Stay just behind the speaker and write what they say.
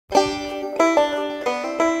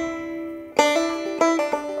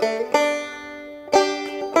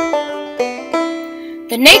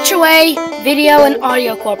The Nature Way Video and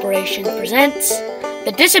Audio Corporation presents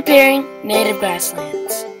The Disappearing Native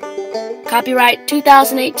Grasslands. Copyright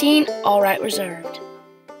 2018, all right reserved.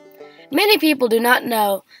 Many people do not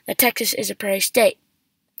know that Texas is a prairie state.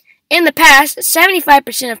 In the past,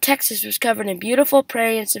 75% of Texas was covered in beautiful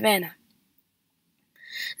prairie and savanna.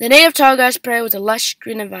 The native tallgrass prairie was a lush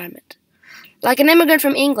green environment. Like an immigrant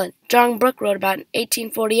from England, John Brooke wrote about in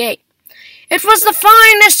 1848. It was the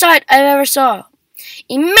finest sight I ever saw.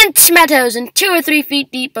 Immense meadows and 2 or 3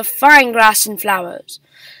 feet deep of fine grass and flowers.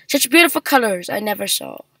 Such beautiful colors I never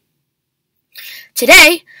saw.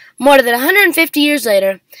 Today, more than 150 years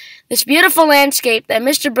later, this beautiful landscape that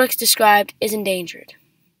Mr. Brooks described is endangered.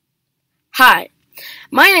 Hi,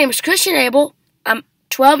 my name is Christian Abel. I'm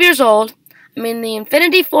 12 years old. I'm in the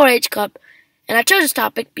Infinity 4-H Club, and I chose this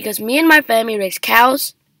topic because me and my family raise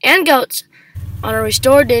cows and goats on a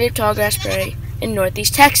restored native tallgrass prairie in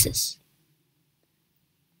northeast Texas.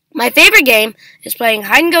 My favorite game is playing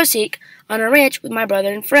hide-and-go-seek on a ranch with my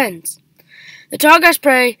brother and friends. The tallgrass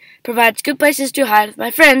prairie provides good places to hide with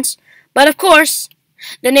my friends, but of course,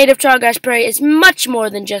 the native tallgrass prairie is much more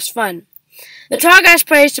than just fun. The tallgrass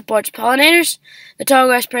prairie supports pollinators, the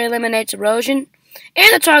tallgrass prairie eliminates erosion, and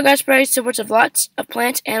the tallgrass prairie supports lots of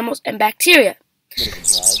plants, animals, and bacteria.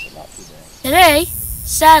 Today,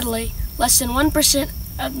 sadly, less than 1%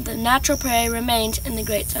 of the natural prairie remains in the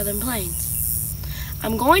Great Southern Plains.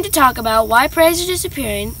 I'm going to talk about why prairies are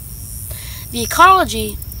disappearing, the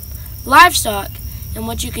ecology, livestock, and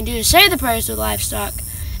what you can do to save the prairies with livestock,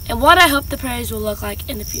 and what I hope the prairies will look like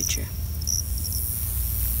in the future.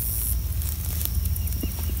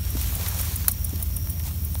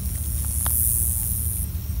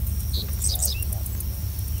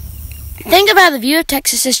 Think of how the view of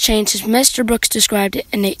Texas has changed as Mr. Brooks described it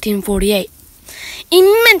in 1848.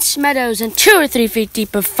 Immense meadows and 2 or 3 feet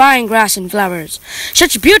deep of fine grass and flowers.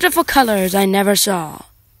 Such beautiful colors I never saw.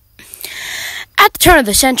 At the turn of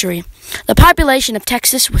the century, the population of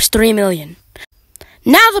Texas was 3 million.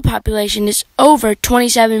 Now the population is over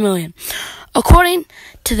 27 million, according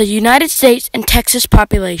to the United States and Texas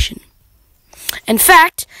population. In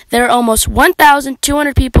fact, there are almost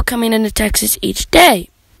 1,200 people coming into Texas each day.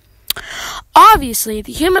 Obviously,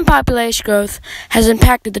 the human population growth has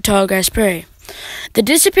impacted the tallgrass prairie. The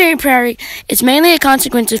disappearing prairie is mainly a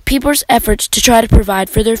consequence of people's efforts to try to provide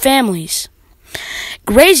for their families.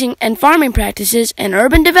 Grazing and farming practices and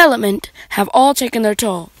urban development have all taken their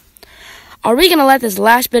toll. Are we going to let this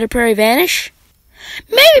last bit of prairie vanish?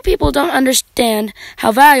 Maybe people don't understand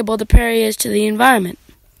how valuable the prairie is to the environment.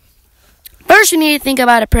 First, we need to think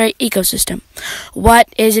about a prairie ecosystem. What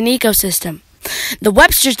is an ecosystem? The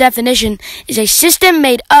Webster's definition is a system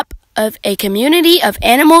made up of a community of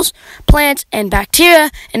animals, plants, and bacteria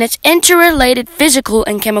in its interrelated physical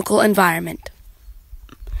and chemical environment.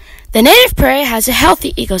 The native prairie has a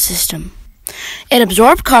healthy ecosystem. It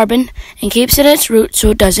absorbs carbon and keeps it in its roots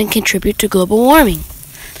so it doesn't contribute to global warming.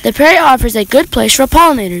 The prairie offers a good place for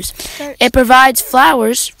pollinators. It provides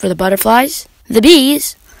flowers for the butterflies, the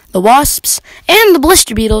bees, the wasps, and the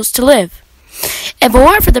blister beetles to live. If it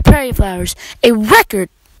weren't for the prairie flowers, a record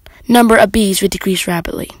number of bees would decrease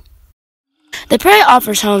rapidly. The prairie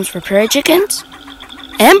offers homes for prairie chickens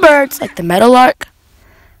and birds like the meadowlark,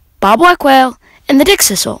 bobwhite quail, and the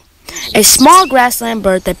dickcissel, a small grassland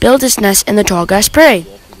bird that builds its nest in the tallgrass prairie.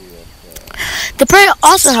 The prairie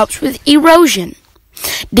also helps with erosion.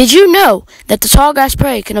 Did you know that the tallgrass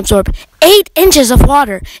prairie can absorb 8 inches of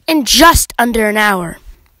water in just under an hour?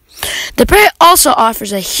 The prairie also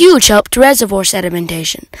offers a huge help to reservoir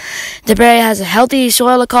sedimentation. The prairie has a healthy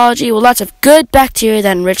soil ecology with lots of good bacteria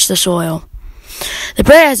that enrich the soil. The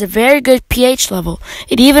prairie has a very good pH level.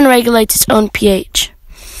 It even regulates its own pH.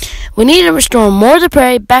 We need to restore more of the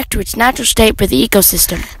prairie back to its natural state for the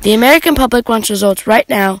ecosystem. The American public wants results right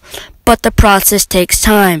now, but the process takes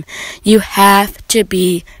time. You have to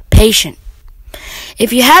be patient.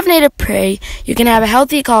 If you have native prairie, you can have a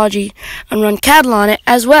healthy ecology and run cattle on it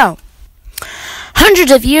as well. Hundreds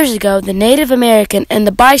of years ago, the Native American and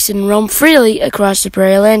the bison roamed freely across the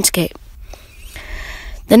prairie landscape.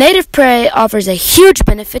 The native prairie offers a huge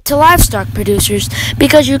benefit to livestock producers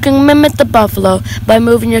because you can mimic the buffalo by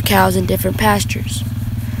moving your cows in different pastures.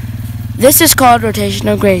 This is called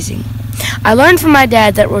rotational grazing. I learned from my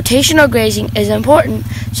dad that rotational grazing is important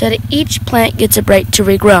so that each plant gets a break to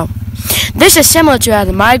regrow. This is similar to how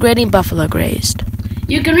the migrating buffalo grazed.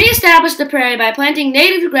 You can reestablish the prairie by planting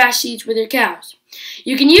native grass seeds with your cows.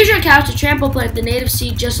 You can use your cows to trample plant the native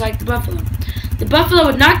seed just like the buffalo. The buffalo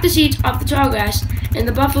would knock the seeds off the tall grass, and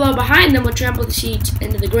the buffalo behind them would trample the seeds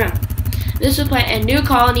into the ground. This would plant a new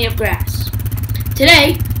colony of grass.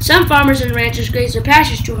 Today, Some farmers and ranchers graze their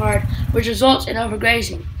pastures too hard, which results in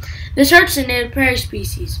overgrazing. This hurts the native prairie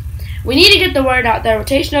species. We need to get the word out that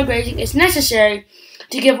rotational grazing is necessary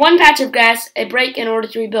to give one patch of grass a break in order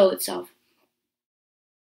to rebuild itself.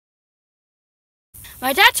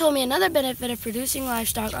 My dad told me another benefit of producing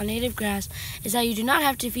livestock on native grass is that you do not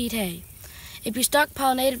have to feed hay. If you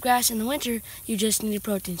stockpile native grass in the winter, you just need a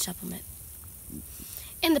protein supplement.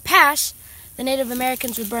 In the past, the Native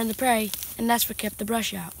Americans would burn the prairie, and that's what kept the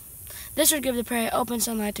brush out. This would give the prairie open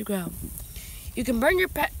sunlight to grow. You can burn your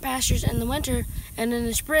pastures in the winter, and in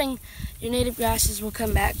the spring, your native grasses will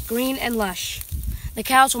come back green and lush. The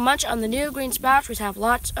cows will munch on the new green sprouts, which have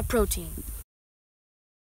lots of protein.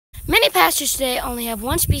 Many pastures today only have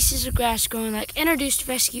one species of grass growing, like introduced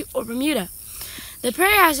fescue or Bermuda. The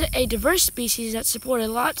prairie has a diverse species that supported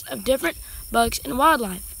lots of different bugs and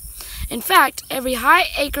wildlife. In fact, every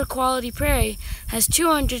high-acre quality prairie has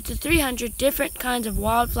 200 to 300 different kinds of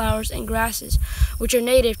wildflowers and grasses, which are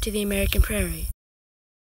native to the American prairie.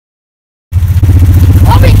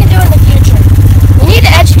 What we can do in the future? We need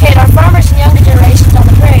to educate our farmers and younger generations on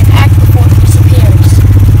the prairie and act before it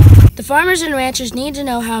disappears. The farmers and ranchers need to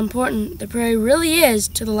know how important the prairie really is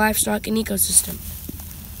to the livestock and ecosystem.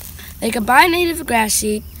 They can buy native grass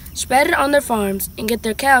seed, spread it on their farms, and get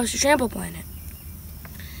their cows to trample plant it.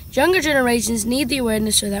 Younger generations need the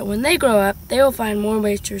awareness so that when they grow up, they will find more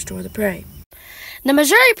ways to restore the prairie. The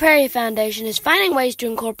Missouri Prairie Foundation is finding ways to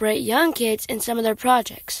incorporate young kids in some of their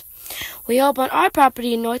projects. We hope on our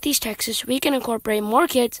property in Northeast Texas we can incorporate more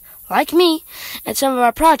kids, like me, in some of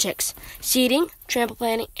our projects: seeding, trample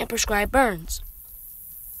planting, and prescribed burns.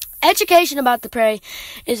 Education about the prairie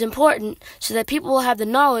is important so that people will have the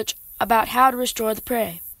knowledge about how to restore the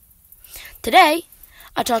prairie. Today,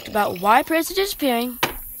 I talked about why prairies are disappearing.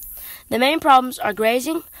 The main problems are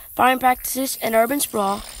grazing, farming practices, and urban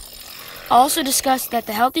sprawl. I also discussed that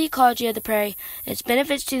the healthy ecology of the prairie and its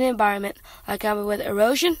benefits to the environment, like helping with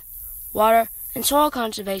erosion, water, and soil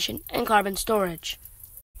conservation, and carbon storage.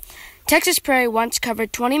 Texas prairie once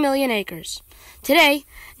covered 20 million acres. Today,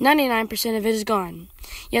 99% of it is gone.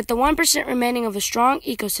 Yet the 1% remaining of a strong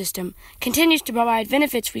ecosystem continues to provide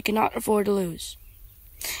benefits we cannot afford to lose.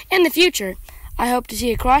 In the future, I hope to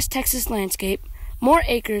see across Texas landscape more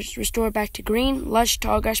acres restored back to green, lush,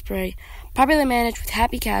 tallgrass prairie, properly managed with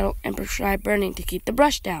happy cattle and prescribed burning to keep the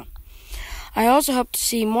brush down. I also hope to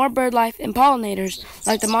see more bird life and pollinators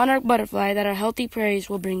like the monarch butterfly that our healthy prairies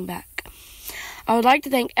will bring back. I would like to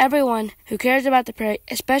thank everyone who cares about the prairie,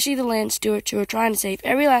 especially the land stewards who are trying to save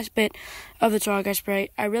every last bit of the tallgrass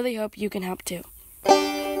prairie. I really hope you can help too.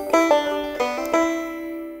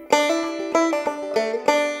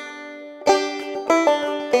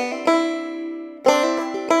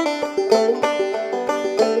 Thank you.